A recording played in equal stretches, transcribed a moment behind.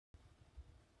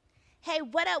Hey,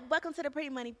 what up? Welcome to the Pretty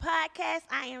Money Podcast.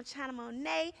 I am China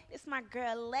Monet. This is my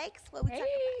girl Lex, where we talk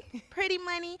about pretty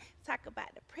money, talk about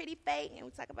the pretty fake, and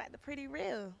we talk about the pretty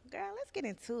real. Girl, let's get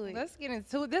into it. Let's get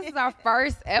into it. This is our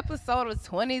first episode of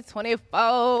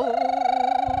 2024.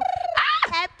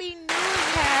 Happy New Year.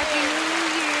 Happy New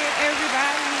Year,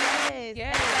 everybody.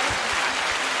 Yes.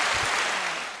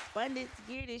 Abundance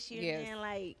year this year, Yes. man.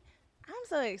 Like, I'm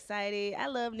so excited. I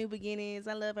love new beginnings.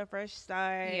 I love a fresh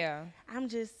start. Yeah. I'm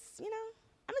just,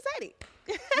 I'm excited.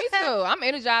 Me too. I'm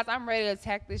energized. I'm ready to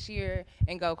attack this year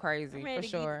and go crazy, I'm ready for to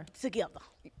sure. get together.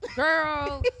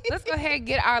 Girl, let's go ahead and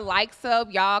get our likes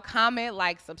up. Y'all comment,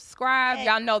 like, subscribe. Hey.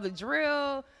 Y'all know the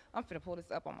drill. I'm finna pull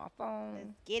this up on my phone. Let's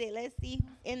get it. Let's see who's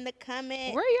in the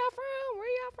comments. Where y'all from? Where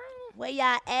y'all from? Where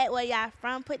y'all at? Where y'all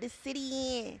from? Put the city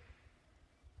in.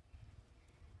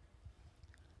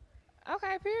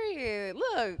 Okay, period.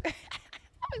 Look, I'm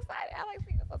excited. I like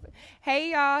seeing this.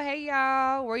 Hey,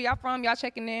 y'all. Where y'all from? Y'all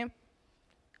checking in?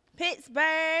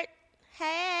 Pittsburgh.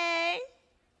 Hey.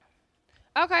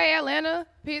 Okay, Atlanta,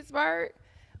 Pittsburgh.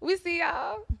 We see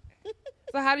y'all.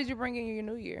 So how did you bring in your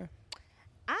new year?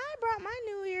 I brought my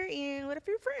new year in with a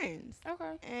few friends.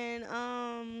 Okay.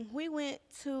 And we went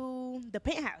to the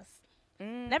Penthouse.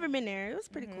 Never been there. It was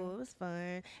pretty cool. It was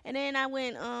fun. And then I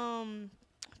went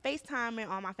FaceTiming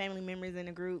all my family members in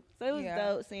the group. So it was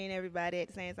dope seeing everybody at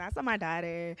the same time. I saw my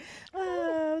daughter.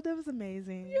 Oh, that was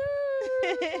amazing. Yeah.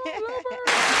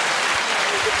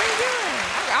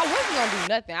 I wasn't gonna do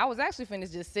nothing. I was actually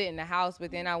finna just sit in the house, but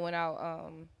then I went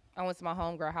out. I went to my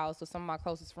homegirl house with some of my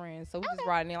closest friends. So we just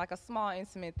brought in like a small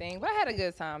intimate thing. But I had a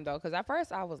good time though, because at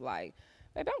first I was like,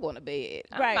 baby, I'm going to bed.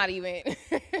 I'm not even.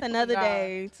 Another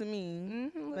day to me.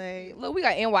 Mm-hmm. Look, we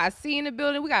got NYC in the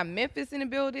building. We got Memphis in the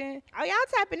building. Oh, y'all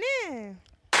tapping in.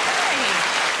 Okay,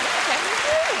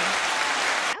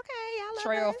 y'all love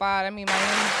Trail us. 5, I mean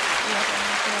Miami.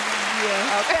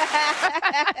 Yeah. Okay.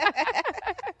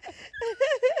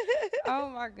 Oh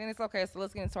my goodness. Okay, so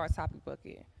let's get into our topic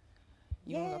bucket.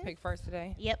 You want to go pick first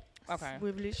today? Yep. Okay.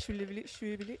 Swivel it, swivel it,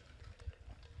 swivel it.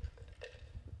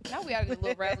 Now we got a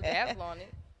little razzle dazzle on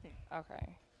it.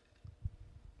 Okay.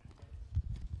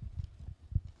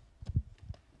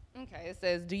 Okay, it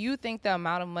says, do you think the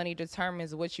amount of money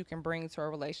determines what you can bring to a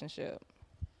relationship?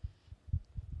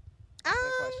 That's a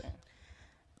good question.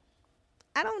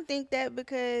 I don't think that,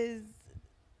 because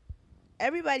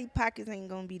everybody's pockets ain't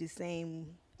gonna be the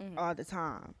same all the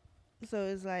time. So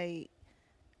it's like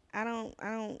I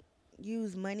don't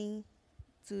use money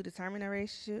to determine a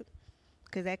relationship,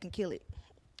 because that can kill it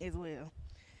as well.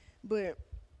 But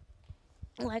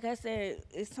like I said,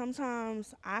 it's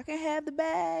sometimes I can have the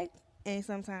bag and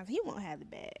sometimes he won't have the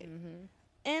bag.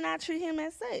 And I treat him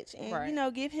as such,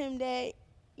 and give him that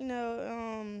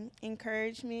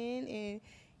encouragement and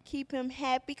keep him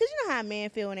happy, because you know how men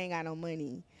feel when they ain't got no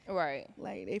money. Right.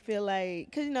 Like they feel like,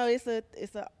 because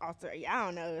it's a alter. I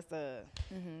don't know. It's a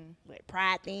like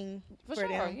pride thing For sure,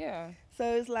 them. yeah.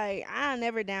 So it's like I'll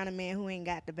never down a man who ain't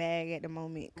got the bag at the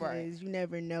moment, because you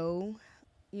never know.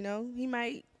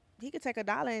 He could take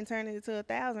 $1 and turn it into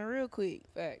 1,000 real quick.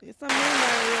 Fact. It's some men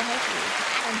that are real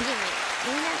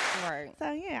hustlers. Right.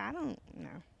 So yeah, I don't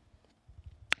know.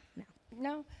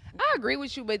 No, I agree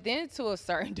with you, but then to a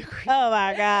certain degree. Oh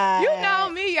my God. You know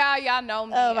me, y'all know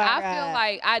me. Oh my I God. feel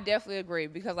like I definitely agree,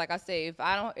 because like I said,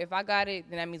 if I got it,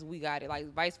 then that means we got it,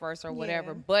 like vice versa or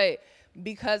whatever. Yeah. But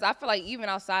because I feel like even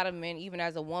outside of men, even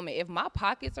as a woman, if my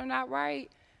pockets are not right,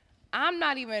 I'm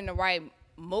not even in the right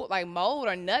mode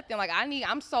or nothing. Like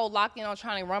I'm so locked in on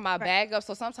trying to run my bag up.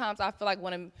 So sometimes I feel like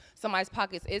when somebody's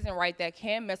pockets isn't right, that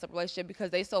can mess up a relationship,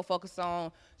 because they so focused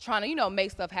on trying to,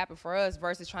 make stuff happen for us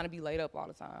versus trying to be laid up all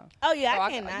the time. Oh yeah, So I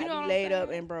cannot be laid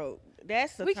up and broke.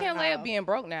 We can't lay up being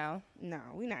broke now. No,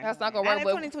 we not. That's doing not gonna that.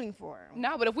 work, Not but- in 2024.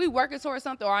 No, but if we working towards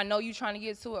something, or I know you trying to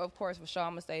get to it, of course, for sure,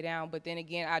 I'm gonna stay down. But then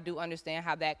again, I do understand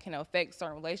how that can affect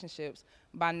certain relationships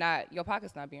by your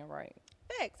pockets not being right.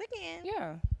 Facts, again.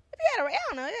 Yeah. If you had I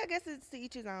don't know. I guess it's to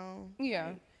each his own. Yeah.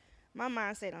 Like, my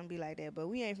mindset don't be like that, but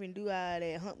we ain't finna do all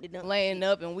that Humpty Dumpty Laying shit.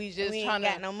 up and we just We trying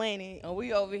ain't got to, no money. and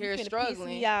we over here Finna piss struggling.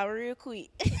 me out real quick.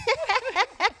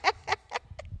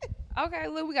 Okay,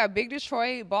 look, we got Big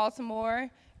Detroit, Baltimore,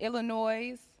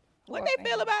 Illinois. What they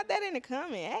feel about that in the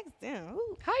comment? Ask them.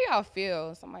 Ooh. How y'all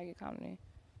feel? Somebody get commenting.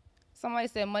 Somebody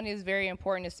said money is very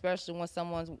important, especially when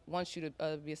someone wants you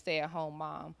to be a stay-at-home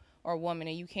mom. or a woman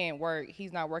and you can't work,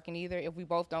 he's not working either. If we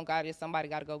both don't got it, somebody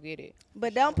got to go get it.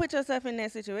 But don't put yourself in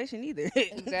that situation either.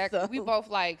 Exactly. So, we both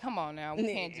like, come on now. We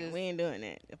can't just. We ain't doing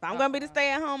that. If I'm going to be the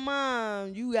stay-at-home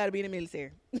mom, you got to be in the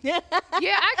military. Yeah,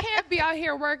 I can't be out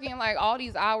here working like all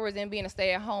these hours and being a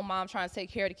stay-at-home mom trying to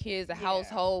take care of the kids, the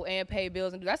household, and pay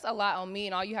bills. And that's a lot on me.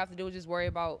 And all you have to do is just worry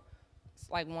about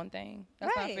like one thing.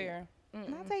 That's not fair.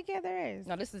 I'll take care of the rest.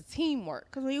 No, this is teamwork.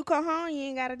 Because when you come home, you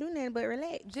ain't got to do nothing but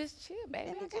relax. Just chill, baby.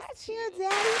 I got you,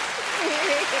 daddy.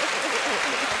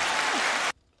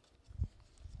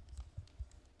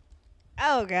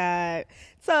 Oh, God.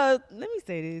 So, let me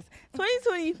say this.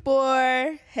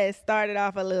 2024 has started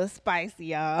off a little spicy,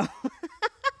 y'all.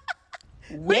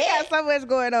 We got so much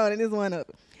going on in this one up.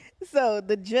 So,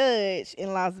 the judge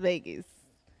in Las Vegas.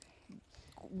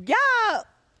 Y'all.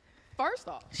 First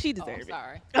off. She deserved it.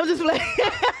 Sorry. I'm just playing.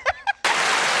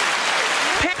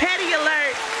 Petty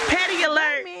alert. Petty alert.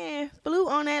 That man flew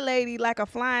on that lady like a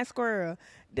flying squirrel.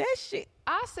 That shit.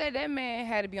 I said that man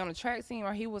had to be on a track team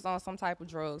or he was on some type of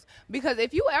drugs. Because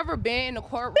if you ever been in the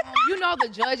courtroom, you know the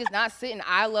judge is not sitting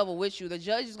eye level with you. The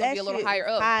judge is going to be a little higher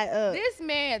up. High up. This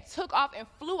man took off and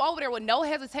flew over there with no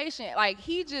hesitation. Like,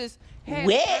 he just had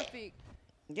perfect.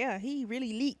 Yeah, he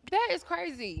really leaped. That is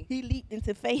crazy. He leaped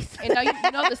into face. And now you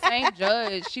know the same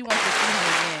judge, she wants to see him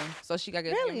again. So she got to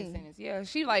get a sentence. Yeah,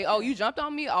 she like, oh, you jumped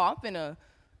on me? Oh, I'm finna.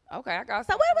 Okay, I got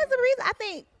So what was the reason? I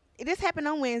think this happened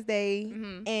on Wednesday,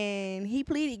 and he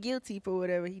pleaded guilty for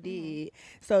whatever he did.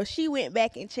 So she went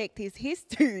back and checked his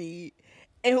history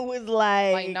and was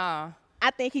like nah. I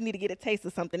think he need to get a taste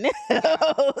of something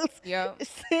else. Yep.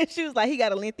 She was like, he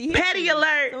got a lengthy history. Petty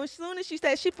alert. So as soon as she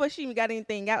said, before she even got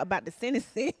anything out about the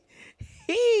sentencing,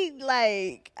 he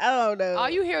like, I don't know. All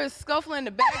you hear is scuffling in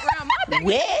the background. My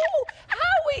thing is,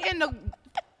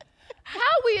 how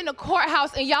we in the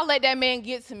courthouse and y'all let that man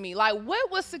get to me? Like,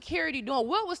 what was security doing?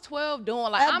 What was 12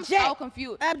 doing? Like, I'm so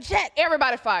confused. Object.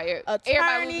 Everybody fired.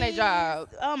 Everybody losing their job.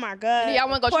 Oh my God. And y'all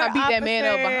want to go try to beat that man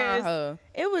up behind her.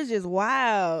 It was just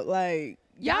wild. Like,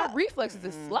 y'all reflexes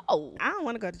is slow. I don't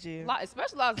want to go to jail.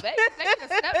 Especially Las Vegas. They need to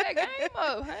step that game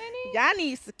up, honey. Y'all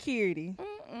need security.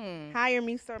 Hire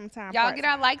me sometime. Y'all get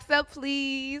our likes up,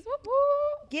 please. Whoop,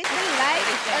 whoop. Get me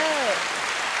likes up.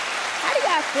 How do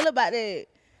y'all feel about that?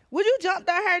 Would you jump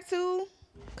on her too?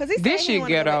 Cause he said he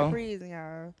wanted to go to prison,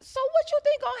 y'all. So what you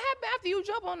think gonna happen after you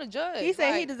jump on the judge? He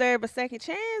said he deserved a second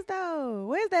chance though.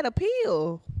 Where's that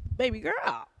appeal, baby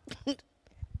girl?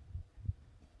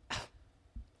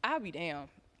 I'll be damned.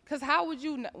 Cause how would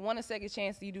you want a second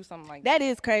chance to you do something like that? That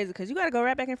is crazy. Cause you gotta go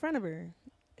right back in front of her.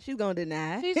 She's gonna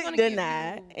deny, She's gonna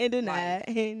deny, and deny,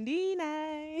 and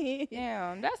deny.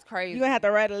 Damn, that's crazy. You gonna have to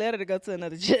write a letter to go to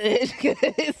another judge.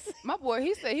 My boy,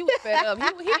 he said he was fed up.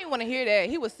 He didn't want to hear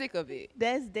that. He was sick of it.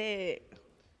 That's dead.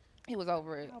 He was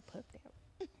over it. I'll put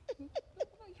that.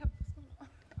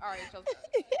 All right, so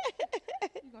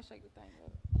you gonna shake the thing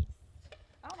up?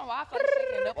 I don't know why I feel like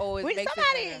shaking it up always makes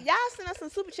somebody, it better. y'all send us some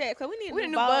super chats because we need a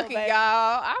new bucket,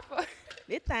 y'all.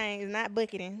 This thing is not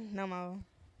bucketing no more.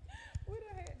 We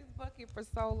done had this bucket for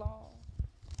so long.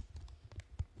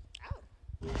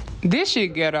 This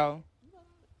shit ghetto.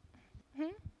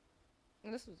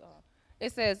 This was all.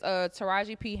 It says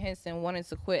Taraji P. Henson wanted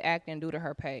to quit acting due to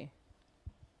her pay.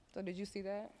 So did you see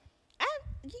that?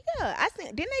 Yeah, I seen.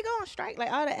 Didn't they go on strike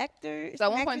like all the actors? So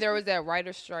at one point there was that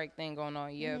writer's strike thing going on,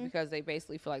 because they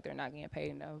basically feel like they're not getting paid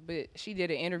enough. But she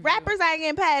did an interview. Rappers ain't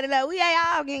getting paid enough. We ain't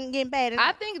all getting paid enough.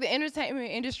 I think the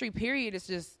entertainment industry period is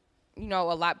just, a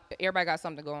lot. Everybody got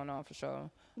something going on for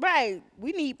sure. Right.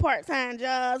 We need part-time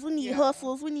jobs. We need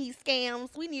hustles. We need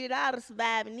scams. We need it all to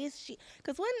survive in this shit.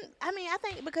 Because I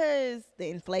think because the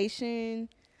inflation,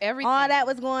 everything, all that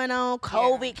was going on,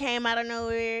 COVID came out of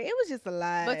nowhere. It was just a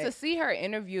lot. But to see her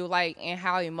interview, and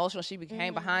how emotional she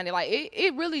became behind it,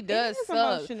 it really does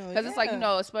suck. Because it's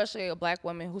especially a black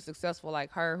woman who's successful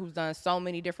like her, who's done so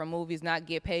many different movies, not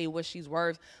get paid what she's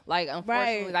worth.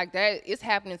 Unfortunately, that it's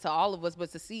happening to all of us.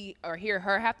 But to see or hear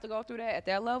her have to go through that at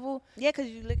that level. Yeah, because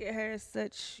you look at her as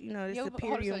such, this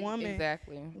superior woman.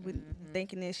 Exactly.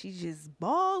 Thinking that she's just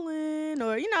balling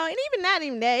or, and even not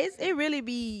even that. It really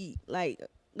be like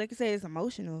you say, it's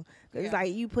emotional. Cause it's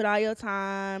like you put all your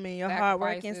time and your hard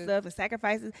work and stuff and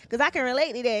sacrifices. Because I can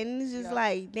relate to that. And it's just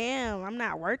like, damn, I'm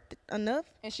not worth enough.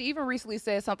 And she even recently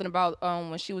said something about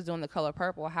when she was doing The Color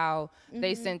Purple, how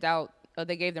they sent out,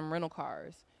 they gave them rental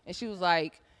cars. And she was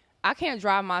like, I can't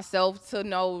drive myself to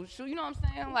no, you know what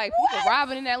I'm saying? Like, people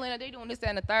robbing in Atlanta, they doing this, that,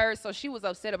 and the third. So she was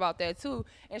upset about that too.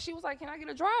 And she was like, can I get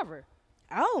a driver?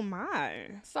 Oh my!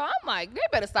 So I'm like, they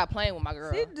better stop playing with my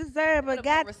girl. She deserve a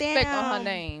goddamn respect on her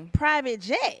name. Private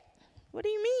jet. What do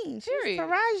you mean? She's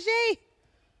Taraji.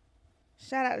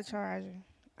 Shout out to Charger.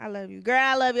 I love you, girl.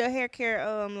 I love your hair care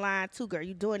line too, girl.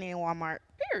 You doing it in Walmart?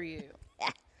 Period.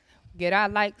 Get our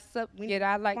likes up. Get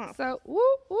our likes up. Woo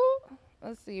woo.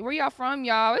 Let's see. Where y'all from,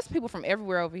 y'all? It's people from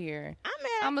everywhere over here.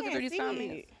 I'm looking through these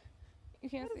comments. You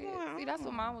can't see it. See, that's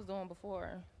what mine was doing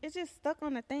before. It's just stuck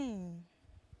on the thing.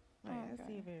 Wait, let's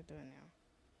see if it's doing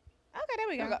now. Okay, there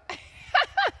we go.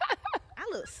 I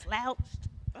look slouched.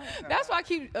 Oh, that's why I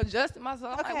keep adjusting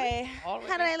myself. Okay. How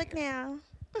do I look now?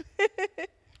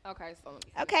 Okay, so let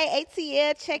me see. Okay,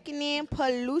 ATL checking in.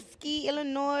 Pulaski,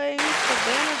 Illinois.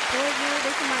 Savannah, Georgia. They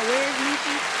talking about where's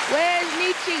Nietzsche? Where's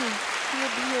Nietzsche?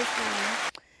 He'll be here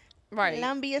soon. Right.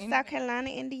 Columbia, South Carolina,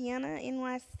 Indiana,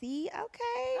 NYC.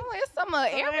 Okay. Oh, it's some of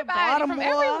everybody from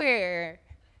everywhere.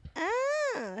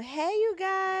 Hey, you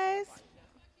guys.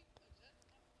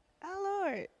 Oh,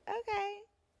 Lord. Okay.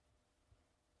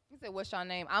 You said, what's your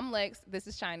name? I'm Lex. This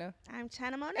is China. I'm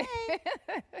China Monet.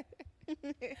 Okay, you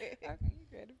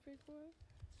ready to pick one?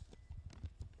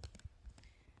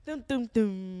 Dum, dum,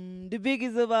 dum. The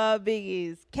biggest of all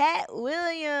biggies. Katt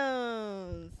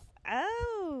Williams.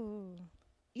 Oh.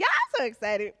 Y'all, I'm so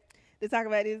excited to talk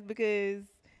about this because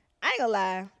I ain't gonna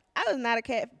lie. I was not a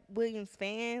Katt Williams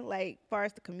fan, like, far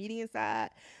as the comedian side.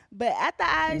 But after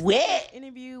I saw this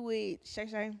interview with Shay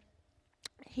Shay,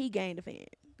 he gained a fan.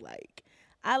 Like,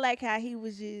 I like how he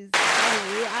was just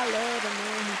so real. I love a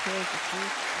man who tells the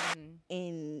truth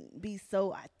and be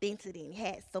so authentic and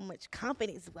had so much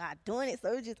confidence while doing it.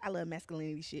 So it was just, I love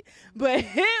masculinity shit. But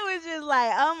it was just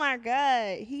like, oh my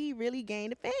God, he really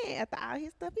gained a fan after all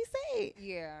his stuff he said.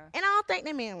 Yeah. And I don't think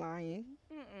that man lying.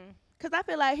 Because I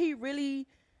feel like he really,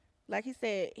 like he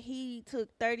said, he took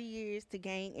 30 years to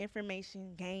gain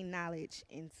information, gain knowledge,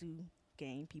 and to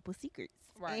gain people's secrets.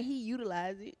 Right. And he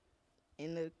utilized it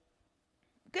in a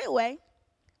good way.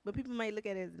 But people may look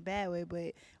at it as a bad way.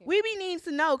 But we be needing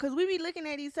to know because we be looking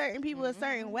at these certain people a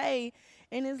certain way.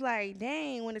 And it's like,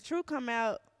 dang, when the truth come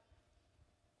out,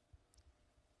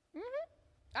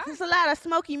 there's a lot of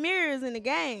smoky mirrors in the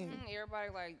game. Everybody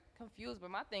like confused,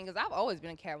 but my thing is I've always been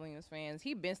a Katt Williams fan.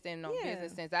 He been standing on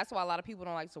business since. That's why a lot of people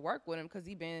don't like to work with him because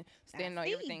he been standing on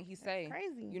everything he say.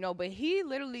 Crazy, you know. But he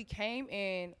literally came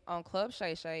in on Club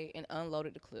Shay Shay and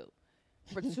unloaded the clip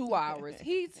for 2 hours.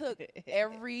 He took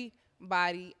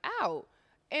everybody out,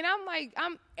 and I'm like,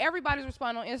 everybody's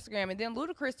responding on Instagram, and then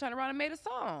Ludacris turned around and made a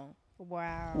song.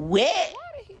 Wow. Why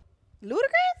did he?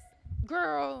 Ludacris?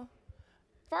 Girl.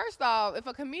 First off, if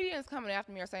a comedian is coming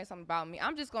after me or saying something about me,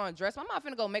 I'm just going to dress. I'm not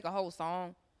finna go make a whole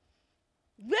song.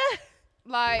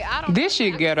 Like, I don't. This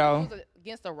shit ghetto.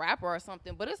 Against a rapper or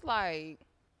something, but it's like,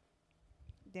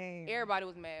 damn. Everybody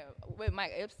was mad. Wait,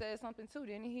 Mike Epps said something too,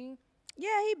 didn't he?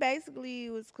 Yeah, he basically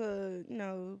was,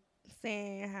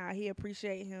 saying how he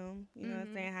appreciate him. You know what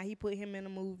I'm saying? How he put him in a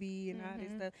movie and all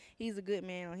this stuff. He's a good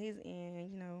man on his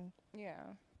end, Yeah.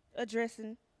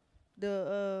 Addressing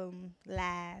the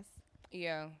lies.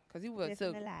 Yeah, because he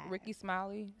took Ricky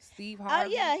Smiley, Steve Harvey.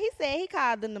 Oh, yeah, he said he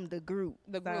called them the group.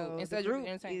 The group. And the group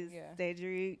is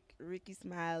Cedric, Ricky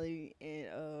Smiley,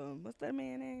 and what's that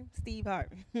man's name? Steve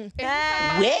Harvey. Steve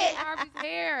Harvey's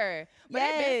hair. But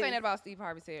they've been saying that about Steve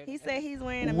Harvey's hair. He said he's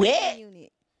wearing a man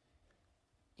unit.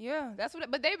 Yeah, that's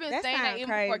what. But they've been saying that even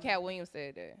before Katt Williams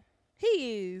said that.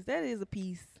 He is. That is a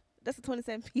piece. That's a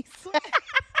 27 piece.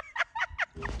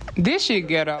 This shit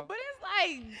ghetto. But it's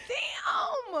like,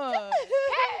 damn.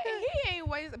 He ain't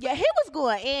wasting. Yeah, he was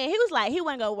going in. He was like, he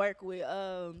wasn't going to work with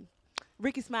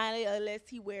Ricky Smiley unless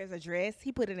he wears a dress.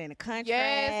 He put it in a contract.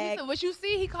 Yes, he said, what you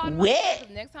see, he called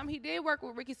him. Next time he did work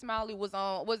with Ricky Smiley was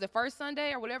the first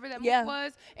Sunday or whatever that movie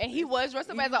was, and he was dressed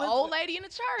up as an old lady in the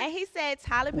church. And he said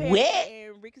Tyler Perry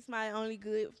and Ricky Smiley only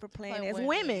good for playing as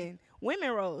women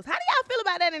roles. How do y'all feel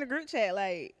about that in the group chat?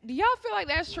 Like, do y'all feel like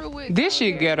that's true with this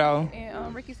shit ghetto?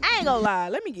 And Ricky Smiley? I ain't gonna lie.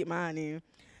 Let me get mine in.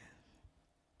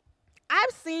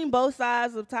 I've seen both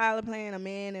sides of Tyler playing a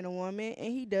man and a woman,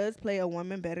 and he does play a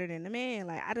woman better than a man.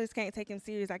 Like, I just can't take him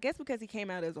serious. I guess because he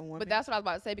came out as a woman. But that's what I was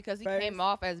about to say, because he came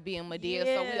off as being Medea,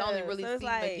 so we only really see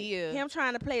Medea. Him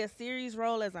trying to play a serious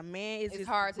role as a man is just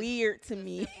hard weird to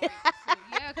me. Yeah,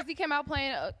 because he came out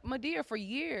playing Medea for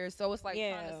years, so it's like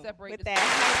trying to separate with that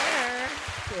hair.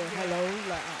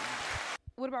 Hello.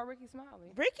 What about Ricky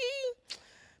Smiley? Ricky?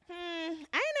 I ain't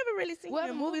never really seen him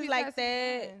in movies like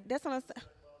that. That's what I'm saying.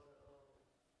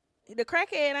 The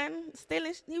crackhead,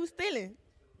 he was stealing.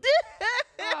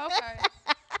 Oh, okay.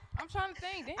 I'm trying to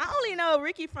think. Damn. I only know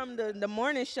Ricky from the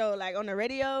morning show, like on the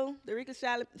radio, the Ricky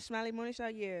Smiley morning show.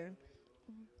 Yeah.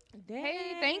 Dang.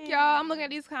 Hey, thank y'all. I'm looking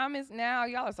at these comments now.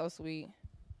 Y'all are so sweet.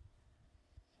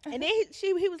 And then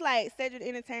he was like, Cedric the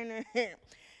Entertainer,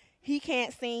 he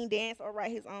can't sing, dance, or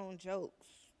write his own jokes.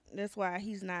 That's why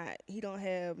he don't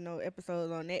have no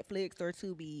episodes on Netflix or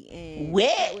Tubi. And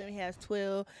What? Katt Williams has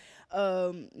 12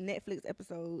 Netflix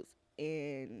episodes,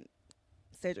 and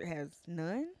Cedric has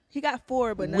none. He got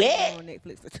 4, but none of them on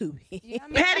Netflix or Tubi. Yeah, I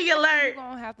mean, Petty alert. You're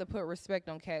gonna have to put respect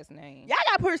on Katt's name. Y'all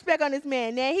gotta put respect on this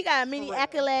man. Now he got many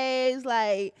accolades,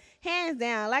 like hands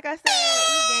down. Like I said,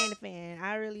 he gained a fan.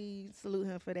 I really salute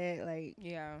him for that. Like,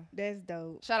 Yeah. that's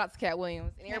dope. Shout out to Katt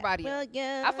Williams and everybody. Well,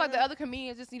 yeah. I feel like the other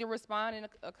comedians just need to respond in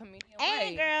a comedian And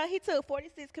way. girl, he took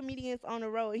 46 comedians on the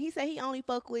road. He said he only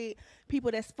fuck with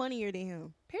people that's funnier than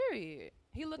him. Period.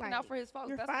 He looking Like, out for his folks.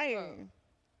 You're That's what's up. fired.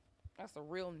 That's a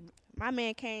real. My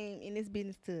man came in this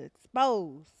business to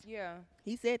expose. Yeah.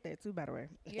 He said that too, by the way.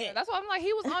 Yeah. That's why I'm like,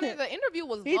 he was on it. The interview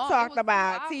was He long. It talked was 2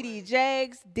 about hours. TD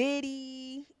Jakes,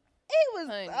 Diddy. He was,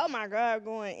 Honey. oh my God,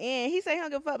 going in. He said he don't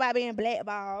give a fuck about being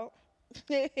blackballed.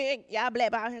 Y'all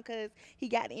blackballed him because he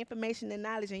got the information and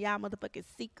knowledge and y'all motherfucking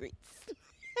secrets.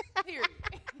 Period.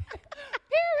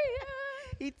 Period.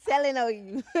 He telling on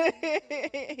you.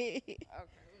 Okay,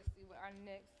 let's see what our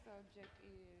next subject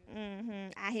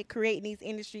is. Out here creating these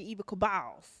industry evil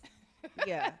cabals.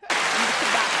 Yeah. Evil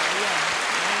cabal,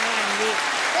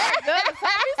 yeah.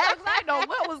 I know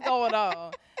what was going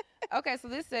on. Okay, so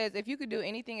this says, if you could do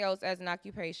anything else as an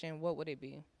occupation, what would it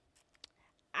be?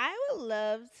 I would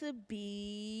love to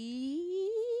be.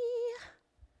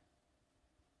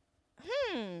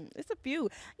 It's a few.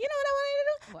 You know what I wanted to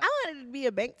do? What? I wanted to be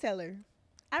a bank teller.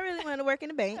 I really wanted to work in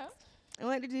the bank. Yeah. I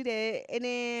wanted to do that. And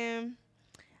then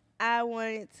I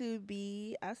wanted to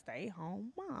be a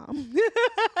stay-home mom.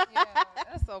 Yeah,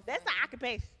 that's so funny. That's an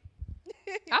occupation.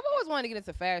 I've always wanted to get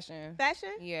into fashion. Fashion?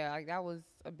 Yeah, like that was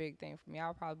a big thing for me. I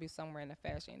would probably be somewhere in the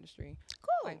fashion industry.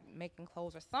 Cool. Like making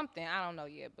clothes or something. I don't know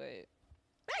yet, but I ain't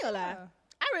gonna lie. yeah.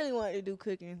 I really wanted to do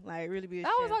cooking. Like, really be a I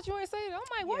chef. always thought you wouldn't say that. I'm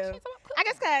like, why Yeah. she talking about I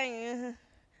cooking? guess kind of,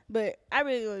 but I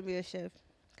really want to be a chef.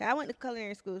 'Cause I went to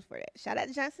culinary schools for that. Shout out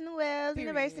to Johnson & Wales Period.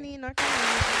 University in North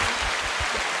Carolina.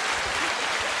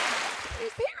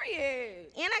 Period.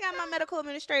 And I got my medical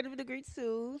administrative degree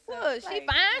too. So Look, it's she like,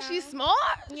 fine. She's smart.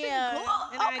 Yeah. She's cool.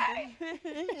 And Okay. Okay,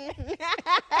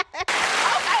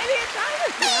 then,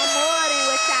 I'm more than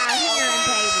what y'all hearing,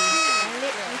 baby. Don't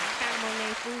let me count on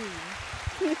their food.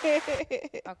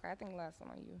 Okay, I think last one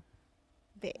on you.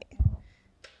 Bet.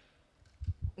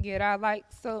 Get our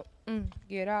likes up.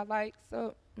 Get our likes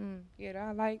up. Get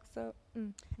our likes up.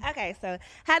 Okay, so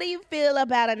how do you feel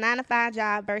about a 9-to-5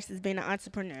 job versus being an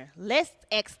entrepreneur? Let's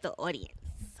ask the audience.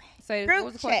 Say, Group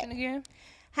what was the chat. question again?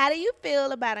 How do you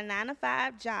feel about a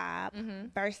 9-to-5 job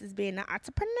versus being an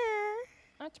entrepreneur?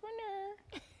 Entrepreneur.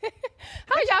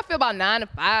 How y'all feel about 9 to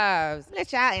 5s?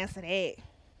 Let y'all answer that.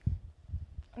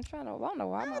 I'm trying to. I don't know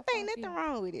why. I don't think nothing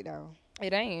wrong with it though,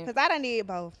 It ain't. cause I done did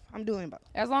both. I'm doing both.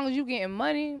 As long as you getting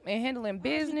money and handling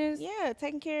business, Yeah,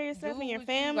 taking care of yourself do and your what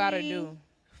family. you gotta do.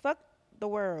 Fuck the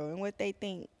world and what they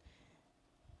think.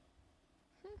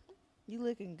 You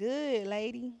looking good,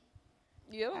 lady.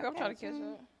 Yeah, I'm Okay, trying to catch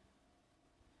so- up.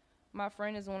 My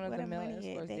friend is one of Where the the male money at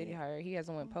escorts that he there? hired. He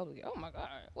hasn't went public. Oh my God.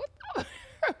 What the?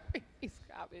 He's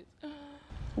garbage.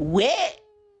 What?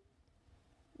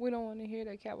 We don't want to hear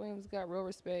that Katt Williams got real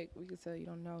respect. We can tell you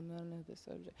don't know none of the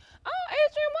subject. Oh,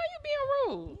 Adrian, why you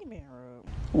being rude? You been rude.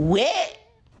 What?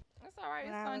 That's all right. It's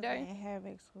When I was Sunday. in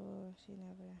Havoc school, she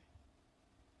never.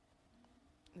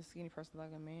 The skinny person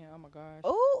like a man. Oh my gosh.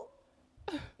 Oh,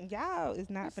 y'all is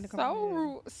not finna come. So over here.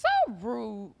 rude. So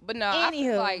rude. But no, I feel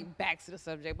Anywho. like back to the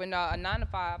subject. But no, a 9 to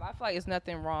 5, I feel like it's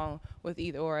nothing wrong with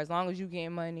either or. As long as you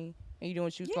getting money and you doing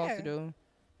what you're supposed to Yeah. do.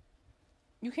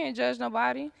 You can't judge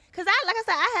nobody. Cause like I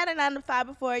said, I had a 9-to-5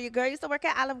 before. Your girl used to work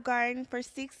at Olive Garden for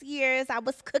 6 years. I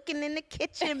was cooking in the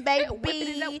kitchen, baby, Whipping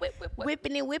it up, whip.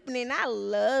 whipping it, and I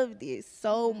loved it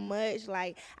so much.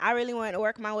 Like I really wanted to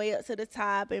work my way up to the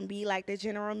top and be like the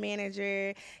general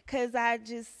manager. Cause I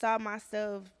just saw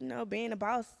myself, being a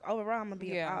boss. Overall, I'm gonna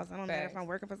be a Yeah, boss. I don't matter if facts. I'm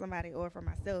working for somebody or for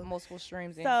myself. Multiple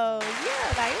streams. So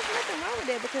yeah, like it's nothing wrong with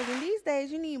that because in these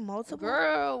days you need multiple.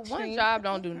 Girl, one streams job of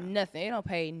don't do income. nothing. It don't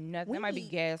pay nothing. We That might be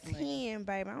need gas money. 10,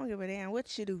 baby. I don't give a damn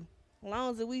what you do. As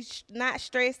long as we not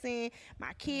stressing,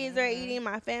 my kids are eating,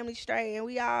 my family straight, and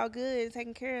we all good and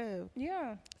taken care of.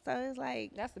 Yeah, So it's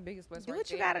like, that's the biggest blessing. do right what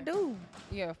you there. gotta do.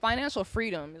 Yeah, financial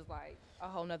freedom is like a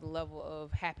whole nother level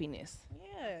of happiness.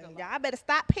 Yeah, y'all better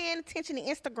stop paying attention to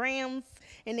Instagrams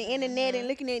and the internet and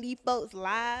looking at these folks'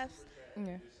 lives.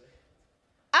 Yeah.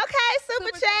 Okay,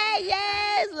 super chat,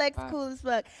 yes, Lex cool as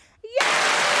fuck.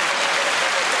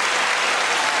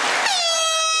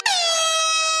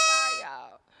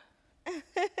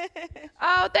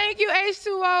 Oh, thank you,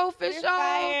 H2O, for You're sure.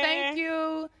 fire. Thank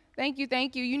you.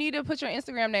 Thank you. You need to put your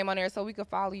Instagram name on there so we can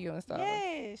follow you and stuff.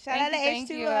 Yeah, shout out to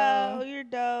H2O. You're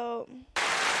dope.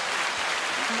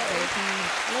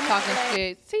 TJP talking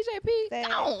shit. TJP,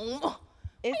 no.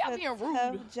 It's a a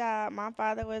tough job. My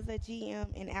father was a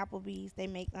GM in Applebee's. They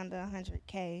make under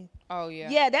 100K. Oh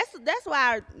yeah. Yeah, that's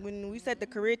why when we said the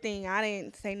career thing, I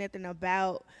didn't say nothing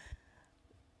about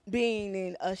being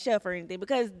in a chef or anything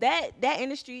because that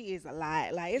industry is a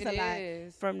lot. Like it's a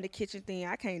lot from the kitchen thing.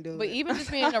 I can't do it. But even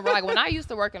just being like when I used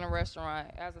to work in a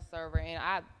restaurant as a server,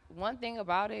 and one thing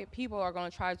about it, people are gonna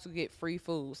try to get free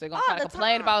food. So they're gonna try to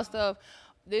complain about stuff,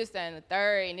 this, that, and the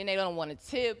third, and then they don't want to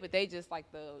tip, but they just like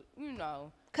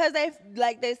because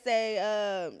they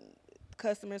say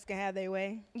customers can have their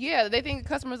way. Yeah, they think the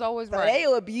customer's always so right. They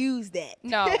abuse that.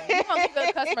 No, you don't get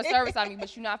good customer service out of me,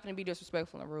 but you're not gonna be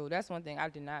disrespectful and rude. That's one thing I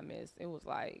did not miss. It was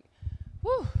like,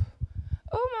 whew.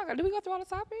 Oh my God, did we go through all the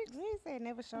topics? We said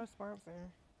never show sponsor.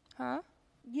 Huh?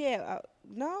 Yeah,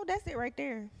 no, that's it right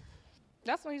there.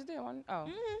 That's what he's doing. Oh,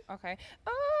 okay.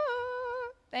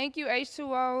 Thank you,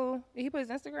 H2O. Did he put his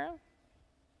Instagram?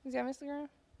 Does he have Instagram?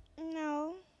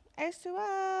 No,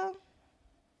 H2O.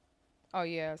 Oh,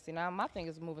 yeah. See, now my thing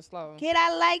is moving slow. Get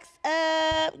our likes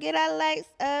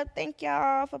up. Thank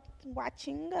y'all for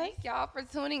watching us. Thank y'all for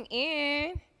tuning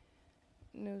in.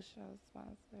 New show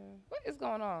sponsor. What is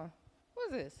going on?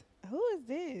 What is this? Who is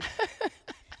this?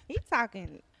 He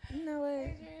talking. You know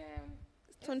what?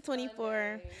 It's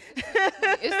 2024.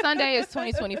 It's Sunday. It's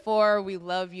 2024. We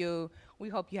love you. We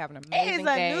hope you have an amazing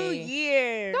day. It's a new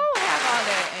year. Don't have all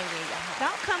that anger in your heart.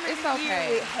 Don't come in here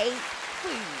with hate,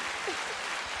 please.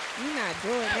 You're not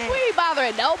doing that. We ain't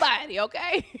bothering nobody,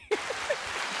 okay?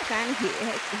 Trying to get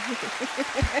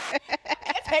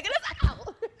it's taking us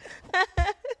out.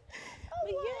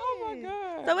 Oh my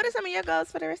God. So what are some of your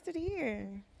goals for the rest of the year?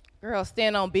 Girl,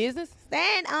 stand on business.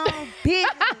 Stand on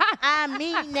business. I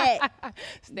mean that.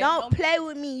 Don't play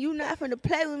with me. You not finna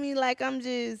play with me like I'm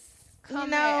just,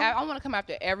 I want to come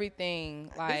after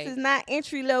everything. Like this is not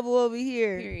entry level over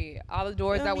here. Period. All the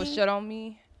doors that was shut on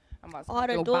me. I'm about to all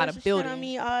the go doors buy the building. Shut on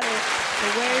me. All the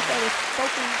words that was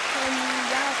spoken to me.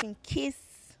 Y'all can kiss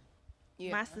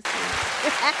my sister.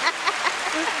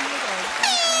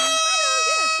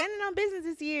 Standing on business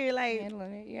this year, like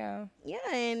handling it, yeah,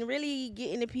 and really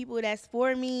getting the people that's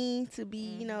for me to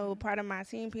be, part of my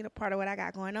team, part of what I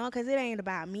got going on. Cause it ain't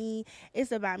about me;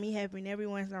 it's about me helping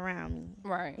everyone around me.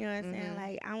 Right. You know what I'm saying?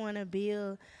 Like I want to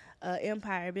build an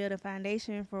empire, build a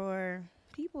foundation for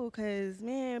people. Cause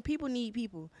man, people need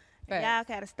people. Y'all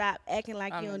gotta stop acting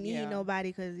like you don't need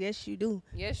nobody, cause yes you do.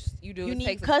 Yes you do. You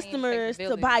need customers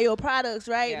to buy your products,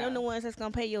 right? They're the ones that's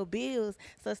gonna pay your bills.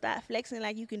 So stop flexing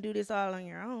like you can do this all on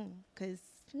your own, cause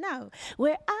no,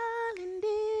 we're all in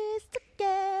this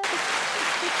together.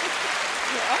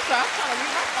 I'm trying to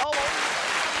read my phone.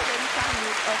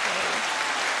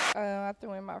 Okay. I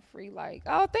threw in my free like.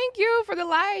 Oh, thank you for the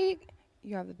like.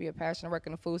 You have to be a passionate worker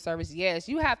in the food service. Yes,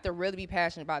 you have to really be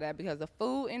passionate about that because the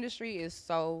food industry is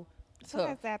so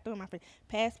tough. I threw my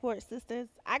passport, sisters.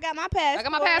 I got my passport. I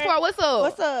got my passport. What's up?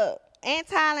 What's up? And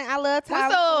Thailand. I love Thailand.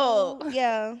 What's up? Food.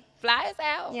 Yeah. Fly us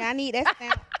out. Yeah, I need that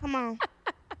stamp. Come on.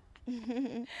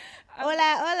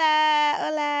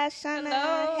 Hola, Shauna.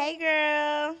 Hello. Hey,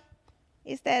 girl.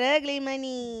 It's that ugly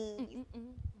money.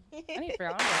 I need to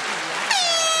figure out.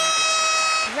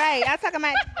 Right, I'm talking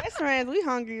about restaurants. We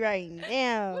hungry right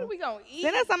now. What are we gonna eat?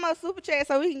 Send us some more super chat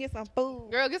so we can get some food.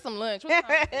 Girl, get some lunch. What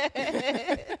time is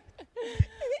it?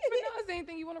 Is there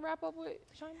anything you want to wrap up with,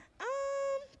 China?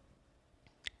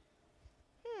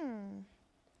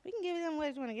 We can give them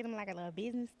what you want to get them like a little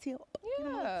business tip.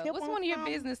 Yeah. What's one of your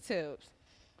business tips?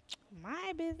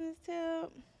 My business tip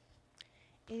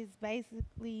is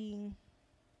basically.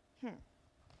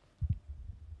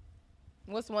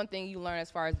 What's one thing you learned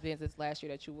as far as business last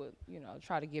year that you would,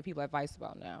 try to give people advice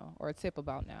about now or a tip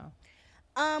about now?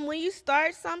 When you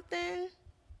start something,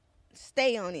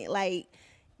 stay on it. Like,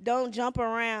 don't jump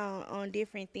around on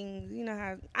different things. You know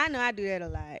how I know I do that a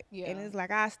lot. Yeah. And it's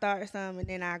like I start something and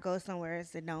then I go somewhere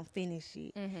else and don't finish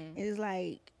it. Mm-hmm. It's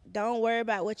like don't worry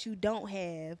about what you don't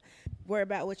have. Worry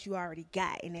about what you already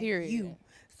got, and that's you.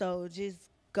 So just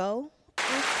go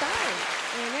and start.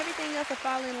 And everything else will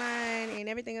fall in line, and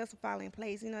everything else will fall in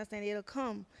place. You know what I'm saying? It'll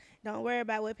come. Don't worry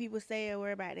about what people say or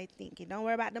worry about they thinking. Don't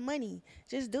worry about the money.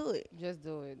 Just do it. Just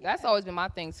do it. That's always been my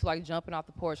thing, too, like jumping off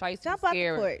the porch. I used to be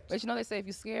scared. Off the porch. But they say if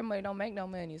you scared money, don't make no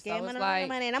money. So it's like,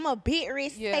 money, and I'm a big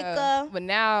risk taker. But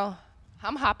now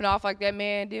I'm hopping off like that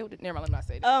man did. Never mind, let me not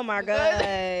say that. Oh, my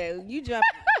God. You jump.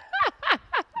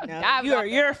 No,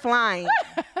 you're flying.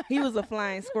 He was a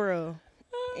flying squirrel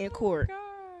in court.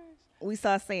 We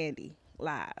saw Sandy.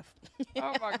 live.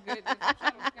 Oh my goodness. I'm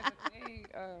trying to look at the thing.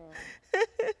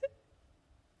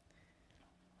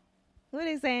 What are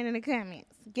they saying in the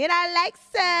comments? Get our likes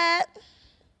up.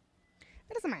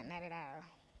 What is somebody not at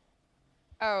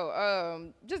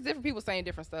all? Just different people saying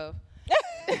different stuff.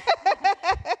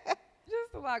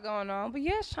 Just a lot going on. But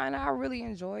yes, China, I really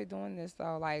enjoy doing this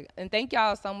though. Like, and thank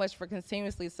y'all so much for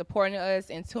continuously supporting us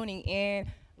and tuning in,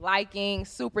 liking,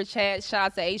 super chat. Shout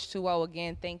out to H2O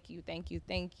again. Thank you, thank you,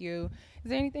 thank you. Is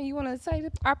there anything you want to say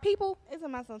to our people? It's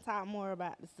about some talk more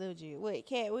about the subject. What,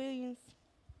 Katt Williams?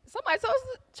 Somebody told us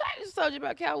to change the subject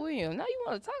about Katt Williams. Now you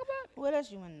want to talk about it? What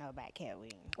else you want to know about Katt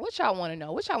Williams? What y'all want to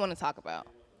know? What y'all want to talk about?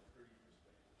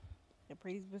 The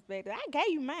pretty perspective. I gave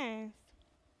you mine.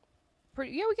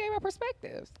 Yeah, we gave our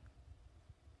perspectives.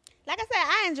 Like I said,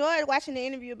 I enjoyed watching the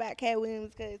interview about Katt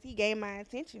Williams because he gave my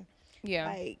attention. Yeah.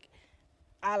 Like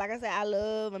I said, I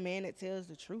love a man that tells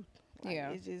the truth. Like, Yeah.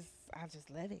 I just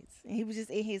love it. And he was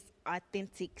just in his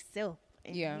authentic self.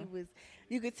 And Yeah.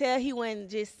 you could tell he wasn't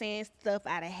just saying stuff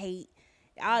out of hate.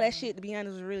 All that shit, to be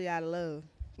honest, was really out of love.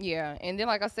 Yeah, and then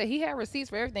like I said, he had receipts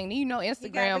for everything. You know,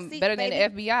 Instagram receipts, better than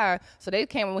baby. the FBI. So they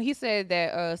came when he said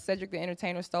that Cedric the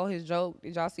Entertainer stole his joke.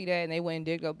 Did y'all see that? And they went and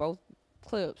did go both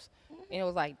clips, and it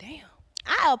was like, damn,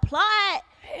 I applaud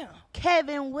damn.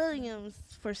 Kevin Williams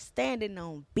for standing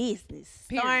on business.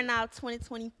 Period. Starting out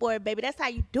 2024, baby. That's how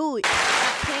you do it.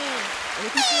 Stop playing. And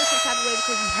if you feel some type of way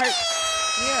because you hurt,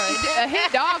 Yeah, a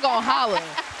hit dog gonna holler.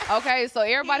 Okay, so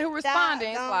everybody who responded,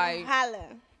 it's Dog like, holla.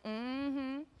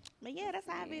 mm-hmm. But yeah, that's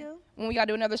how I feel. When we gotta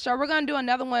do another show, we're gonna do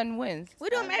another one Wednesday. We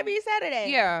do them every Saturday.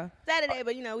 Yeah. Saturday,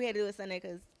 but we had to do it Sunday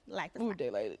because like the Ooh,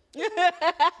 day late.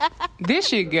 This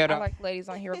shit I ghetto. like the ladies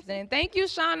on here representing. Thank you,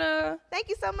 Shauna. Thank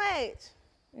you so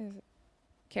much.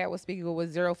 Katt was speaking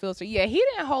with zero filter. Yeah, he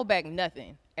didn't hold back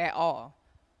nothing at all.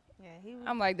 Yeah, he was.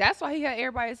 I'm like, that's why he had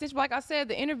everybody's attention. Like I said,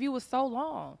 the interview was so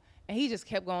long, and he just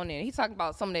kept going in. He talked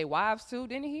about some of their wives too,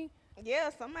 didn't he?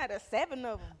 Yeah, somebody, 7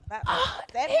 of them. He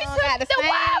took the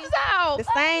wives out. The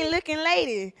same looking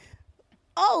lady.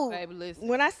 Oh, Baby, listen.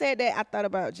 when I said that, I thought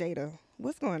about Jada.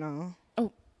 What's going on?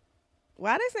 Oh.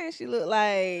 Why they saying she look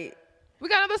like? We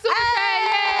got another super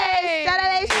chat. Yay! Shout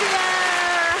out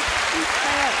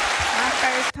my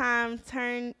first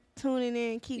time tuning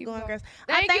in. Keep going, girls.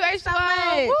 Thank you, so H2O.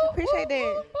 much. Woo, Appreciate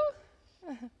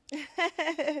woo,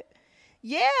 that.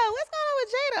 Yeah, what's going on with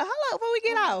Jada? Hold up before we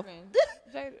get off.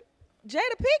 Jada.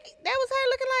 Jada Pinkett, that was her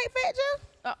looking like Fat Joe?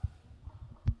 Oh.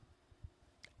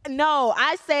 No,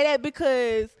 I say that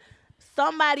because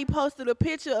somebody posted a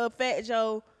picture of Fat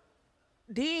Joe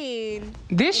then.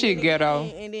 This shit ghetto.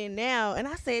 And then now. And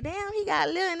I said, damn, he got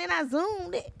little. And then I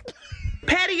zoomed it.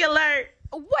 Petty alert.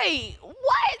 Wait,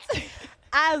 what?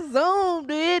 I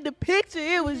zoomed in the picture.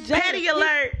 It was Jada. Petty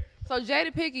alert. So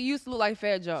Jada Pinkett used to look like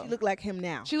Fat Joe. She look like him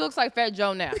now. She looks like Fat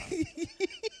Joe now.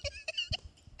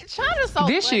 China's so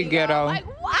This funny, shit ghetto. y'all.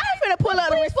 Like, what? I'm finna pull up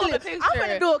the Please pull the receipts. I'm picture.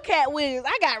 finna do a Katt Williams.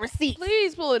 I got receipts.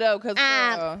 Please pull it up, cause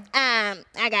I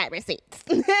got receipts.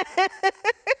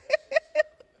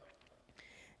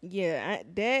 Yeah,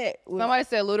 that was somebody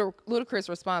said Ludacris'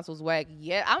 response was whack.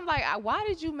 Yeah, I'm like, why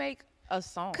did you make a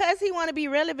song? because he want to be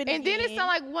relevant. And then it again.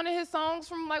 sounded like one of his songs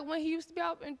from like when he used to be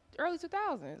out in early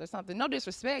 2000s or something. No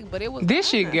disrespect, but it was. This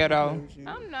shit ghetto.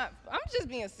 I'm just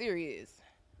being serious.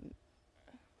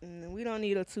 We don't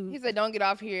need a two. He said, "Don't get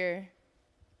off here.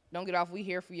 Don't get off. We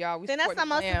here for y'all. We Then that's support some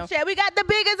the more fam." shit. We got the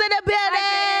biggest in the building.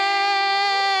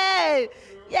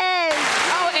 Yes.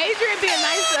 Oh, Adrian being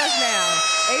nice to us now.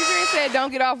 Adrian said,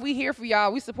 "Don't get off. We here for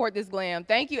y'all. We support this glam."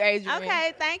 Thank you, Adrian.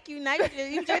 Okay, thank you. Now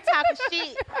you just talking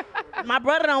shit. My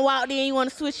brother done walked in. You want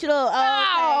to switch it up?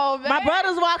 Oh, okay. No, My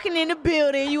brother's walking in the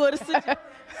building. You want to switch it?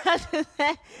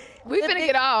 We finna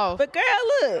get off. But girl,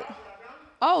 look.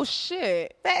 Oh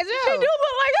shit. Fat Joe. She do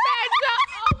look like Fat Joe.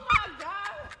 Oh my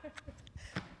god.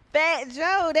 Fat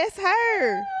Joe, that's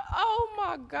her. Oh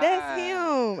my god. That's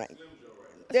him.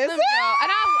 That's Slim it. Joe.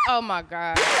 And oh my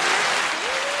god.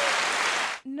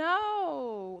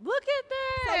 No. Look at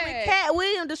that. So when Katt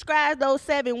Williams describes those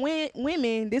 7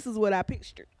 women, this is what I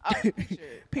pictured. Oh,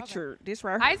 Picture this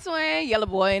right Hi here. twin, yellow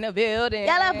boy in the building.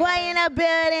 Yellow boy in the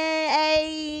building.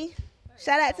 Hey.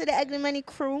 Shout out to the Ugly Money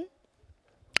crew.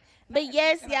 But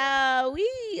yes, y'all,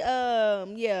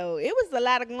 it was a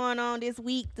lot of going on this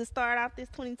week to start off this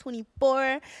 2024.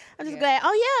 I'm just glad.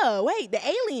 Oh yeah, wait, the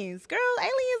aliens, girl,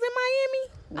 aliens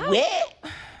in Miami. Wet.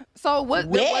 So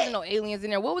what? There Wet. wasn't no aliens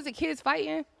in there. What was it? Kids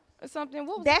fighting or something?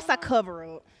 What was That's going a on? cover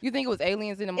up. You think it was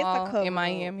aliens in the It's a mall cover in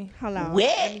Miami? Hold on,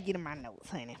 Wet. let me get in my notes,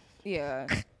 honey. Yeah.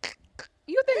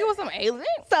 You think it was some aliens?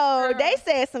 So they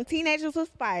said some teenagers was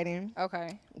fighting,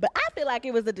 Okay. but I feel like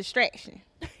it was a distraction.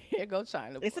 Here go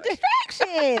China. It's a boy.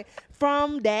 distraction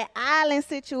from that island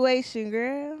situation,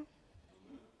 girl.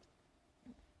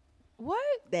 What?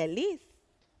 That list.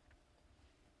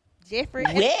 Jeffrey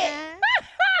Wet. Epstein.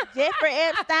 Jeffrey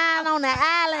Epstein on the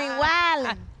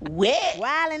island, Wet.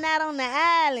 wilding out on the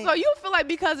island. So you feel like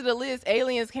because of the list,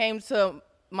 aliens came to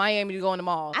Miami to go in the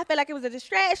mall? I feel like it was a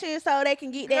distraction so they can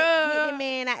get that Girl. get the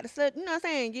man out the, you know what I'm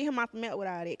saying, get him off the map with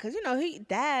all that. Because, you know, he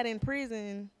died in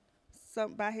prison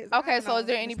something by his, Okay, I don't so know, is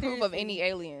there any proof of mysteriously. any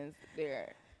aliens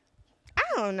there? I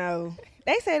don't know.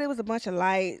 They said it was a bunch of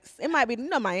lights. It might be, you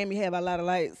know, Miami have a lot of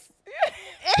lights.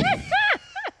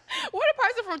 What a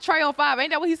person from Trey on 5.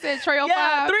 Ain't that what he said, Trey on 5?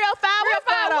 Yeah, 305.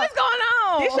 305, what's going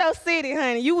on? This your city,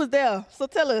 honey. You was there. So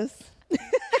tell us. You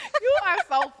are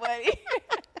so funny.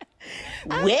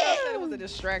 Wet. It was a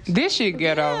distraction. This shit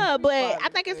ghetto. Yeah, but I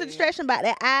think it's a distraction about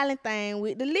that island thing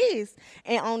with the list.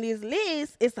 And on this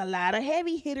list, it's a lot of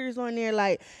heavy hitters on there.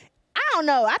 Like, I don't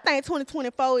know. I think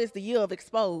 2024 is the year of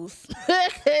exposed.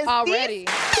 Already.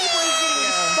 People is getting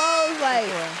exposed. Like,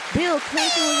 Bill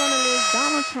Clinton was on the list,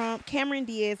 Donald Trump, Cameron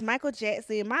Diaz, Michael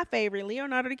Jackson, my favorite,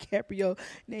 Leonardo DiCaprio,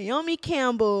 Naomi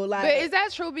Campbell. Like, But is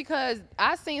that true? Because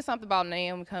I seen something about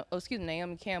Naomi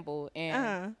Campbell,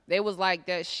 and they was like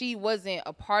that she wasn't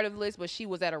a part of the list, but she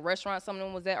was at a restaurant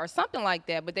someone was at, or something like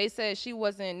that. But they said she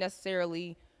wasn't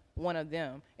necessarily one of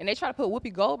them, and they tried to put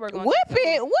Whoopi Goldberg on. Whoop So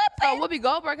it. Whoopi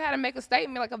Goldberg had to make a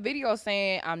statement, like a video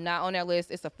saying, "I'm not on that list.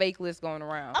 It's a fake list going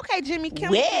around." Okay, Jimmy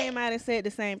Kimmel Wet. came out and said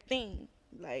the same thing.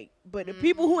 Like, but the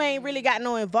people who ain't really got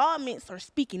no involvements are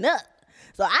speaking up.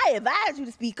 So I advise you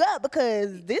to speak up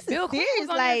because this Bill is Clinton serious. was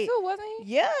on there Like, too, wasn't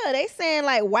he? yeah, they saying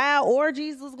like wild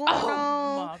orgies was going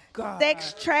on, my God.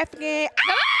 sex trafficking.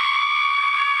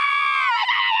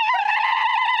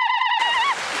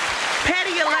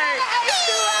 Petty alert!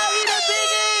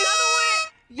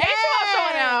 Yes.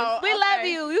 showing out. We love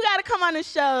you. You gotta come on the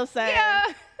show, sir. Yeah.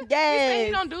 He said he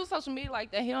Yes. don't do social media like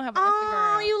that. He don't have an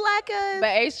Oh, Instagram. you like us? But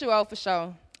H2O for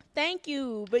sure. Thank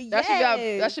you. But That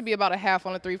yes. should be about a half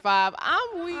on the 3.5.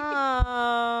 I'm weak.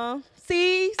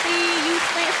 See, you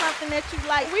spent something that you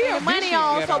like We are spending money shit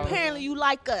on, so ghetto. apparently you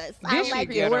like us. I This like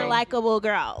shit you. We're ghetto. likable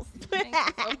girls. Thank you.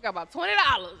 So we got about $20.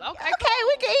 Okay. Okay,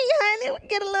 we can eat, honey. We can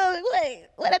get a little. Wait,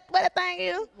 what that thing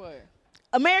is? What?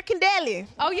 American Deli.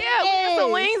 Oh yeah, we got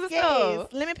some wings and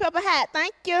stuff. Lemon pepper hat.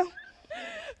 Thank you.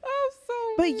 I'm so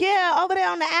But yeah, over there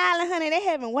on the island, honey, they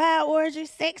having wild orgies,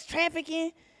 sex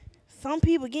trafficking. Some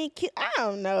people getting killed. I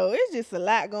don't know. It's just a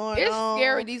lot going It's on.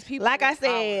 scary, these people Like I with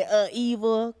said,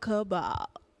 evil cabal.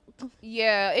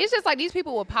 yeah, it's just like these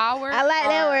people with power. I like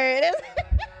that are- word.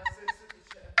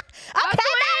 Okay,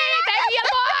 Thank you,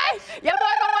 boy. Your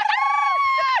boy going.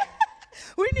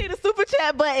 we need a super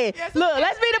chat button. Look,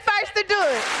 let's be the first to do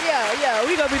it. Yeah,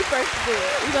 we gonna be the first to do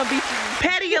it. We gonna beat you.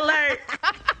 Petty alert.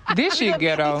 This shit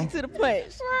ghetto. To the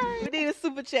punch. We need a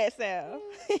super chat sound.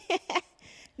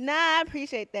 Nah, I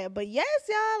appreciate that. But yes,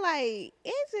 y'all, like,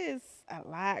 it's just a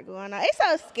lot going on. It's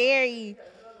so scary.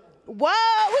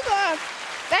 Whoa, we going.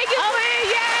 Thank you,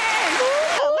 Queen. Yay.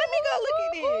 Ooh, let me go look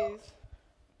at this.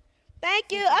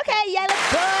 Thank you. Okay, yellow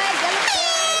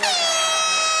boy.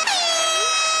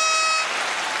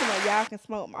 Come on, y'all can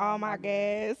smoke all my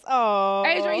gas. Oh,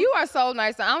 Adrian, you are so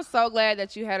nice. I'm so glad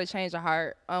that you had a change of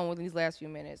heart with these last few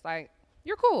minutes. Like,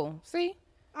 you're cool. See?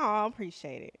 Oh, I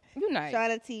appreciate it. You nice.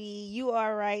 Shauna TV, you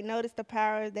are right. Notice the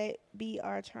powers that be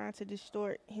are trying to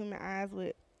distort human eyes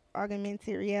with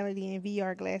augmented reality and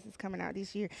VR glasses coming out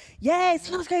this year. Yes,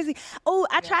 you know what's crazy? Oh,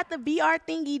 I tried the VR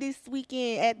thingy this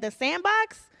weekend at the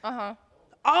Sandbox. Uh-huh.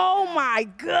 Oh my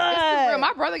It's God. real.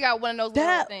 My brother got one of those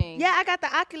little things. Yeah, I got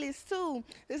the Oculus too.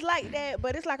 It's like that,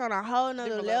 but it's like on a whole nother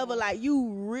Different level. level. Like you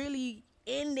really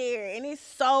in there, and it's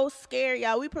so scary,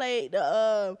 y'all. We played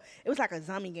the it was like a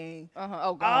zombie game. Uh-huh.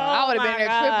 Oh, God. I would have been my there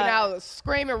God. tripping out,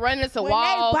 screaming, running into When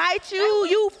walls. they bite you,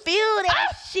 you feel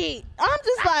that shit. I'm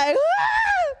just like,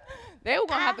 They were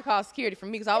going to have to call security for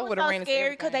me because I it was would have so ran into scary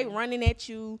because they everything. running at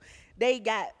you. They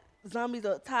got zombies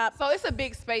up top. So it's a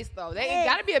big space, though. It Yes.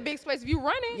 got to be a big space if you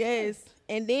running. Yes.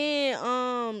 And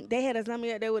then they had a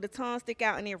zombie up there with a tongue stick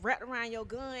out and it wrapped around your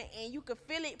gun and you could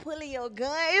feel it pulling your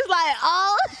gun. It's like,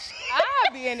 oh shit.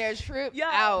 I'd be in there tripped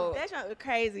out. That shit was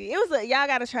crazy. It was y'all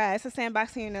gotta try it. It's a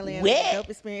Sandbox here in Atlanta. Wet. The dope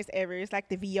experience ever. It's like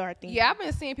the VR thing. Yeah, I've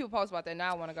been seeing people post about that.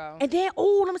 Now I want to go. And then,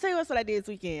 let me tell you what I did this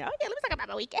weekend. Okay, let me talk about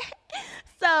my weekend.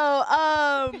 So,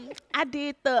 I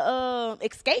did the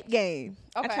escape game.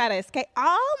 Okay. I tried to escape.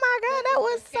 Oh my God, that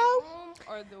was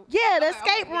so. Yeah, the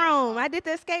escape room. I did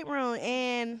the escape room,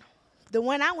 and the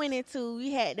one I went into,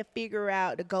 we had to figure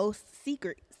out the ghost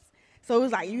secrets. So it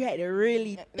was like you had to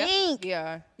really think.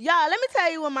 Yeah. Y'all, let me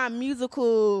tell you what my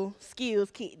musical skills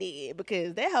kicked in,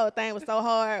 because that whole thing was so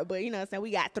hard. But you know what I'm saying,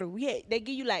 we got through. They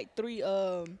give you like 3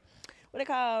 what they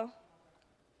call,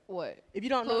 What? if you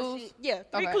don't know Clues? shit. Yeah,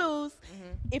 3 Okay. clues.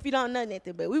 If you don't know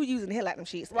nothing, but we were using the hell out of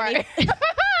them shits. Right.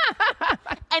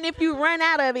 And if you run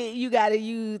out of it, you gotta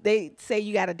use. They say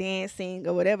you gotta dance, sing,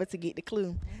 or whatever to get the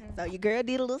clue. So your girl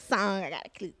did a little song. I got a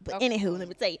clue. But Okay. anywho, let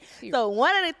me tell you. So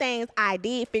one of the things I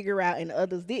did figure out and the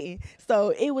others didn't.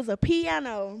 So it was a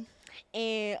piano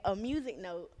and a music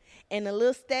note and a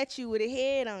little statue with a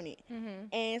head on it.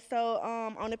 And so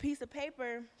on a piece of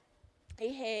paper,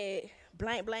 it had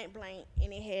blank, blank, blank,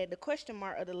 and it had the question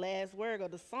mark of the last word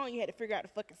of the song. You had to figure out the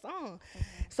fucking song.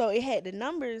 So it had the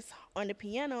numbers on the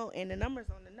piano and the numbers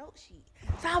on the note sheet.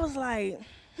 So I was like,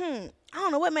 I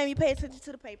don't know what made me pay attention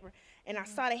to the paper. And I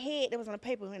saw the head that was on the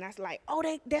paper, and I was like, oh,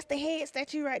 that's the head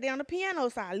statue right there on the piano.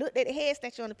 So I looked at the head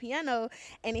statue on the piano,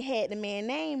 and it had the man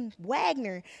named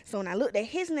Wagner. So when I looked at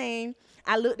his name,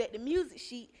 I looked at the music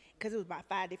sheet, because it was about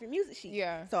 5 different music sheets.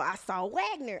 Yeah. So I saw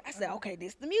Wagner. I said, okay,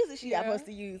 this is the music sheet I'm supposed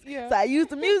to use. Yeah. So I used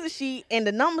the music sheet, and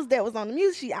the numbers that was on the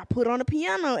music sheet, I put on the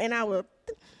piano, and I was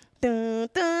dun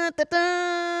dun dun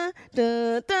dun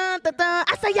dun dun dun dun.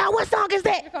 I said, y'all, what song is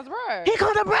that? Here comes the bride. Here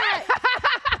comes the bride.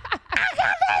 I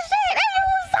got that shit. That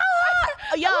was so hard.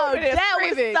 Yo, that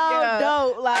was so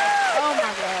dope. Like, oh my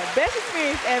God. Best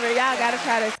experience ever. Y'all gotta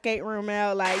try the escape room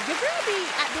out. Like, your girl be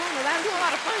out doing a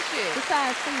lot of fun shit.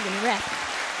 besides singing and rapping.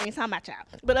 I ain't talking about y'all.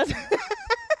 But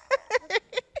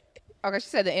Okay, she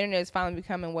said the internet is finally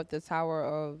becoming what the Tower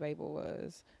of Babel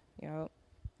was. Yep.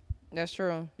 That's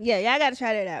true. yeah, y'all gotta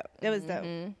try that out. That was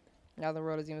dope. Now the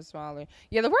world is even smaller.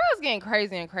 Yeah, the world's getting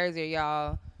crazier and crazier,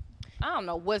 y'all. I don't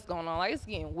know what's going on. Like, it's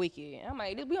getting wicked. I'm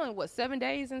like, we only, 7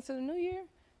 days into the new year?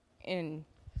 And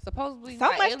supposedly...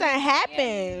 So much done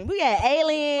happened. We got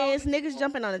aliens, niggas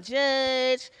jumping on a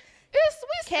judge, We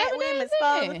cat 7 women days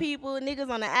exposing in. people, niggas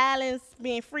on the islands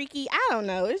being freaky. I don't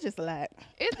know. It's just a lot.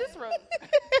 It's this room.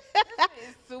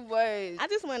 It's too much. I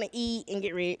just want to eat and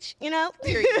get rich, you know?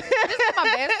 Period. This is my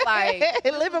best life.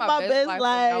 This is Living my best with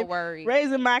life. No worries.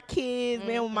 Raising my kids,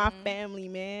 man, with my family,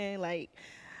 man. Like,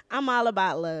 I'm all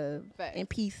about love Facts. and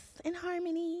peace and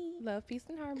harmony. Love, peace,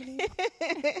 and harmony.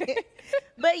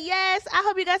 But yes, I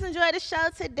hope you guys enjoyed the show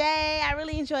today. I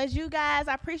really enjoyed you guys.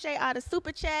 I appreciate all the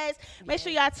super chats. Make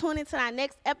sure y'all tune into our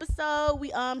next episode. We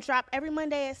drop every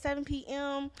Monday at 7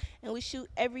 p.m. and we shoot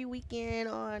every weekend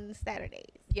on Saturdays.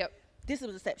 Yep. This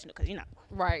was exceptional because, you know.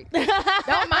 Right. Don't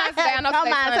mind today. I know Don't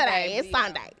mind Sunday. today. It's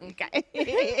Sunday.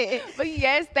 Okay. But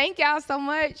yes, thank y'all so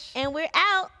much. And we're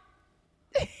out.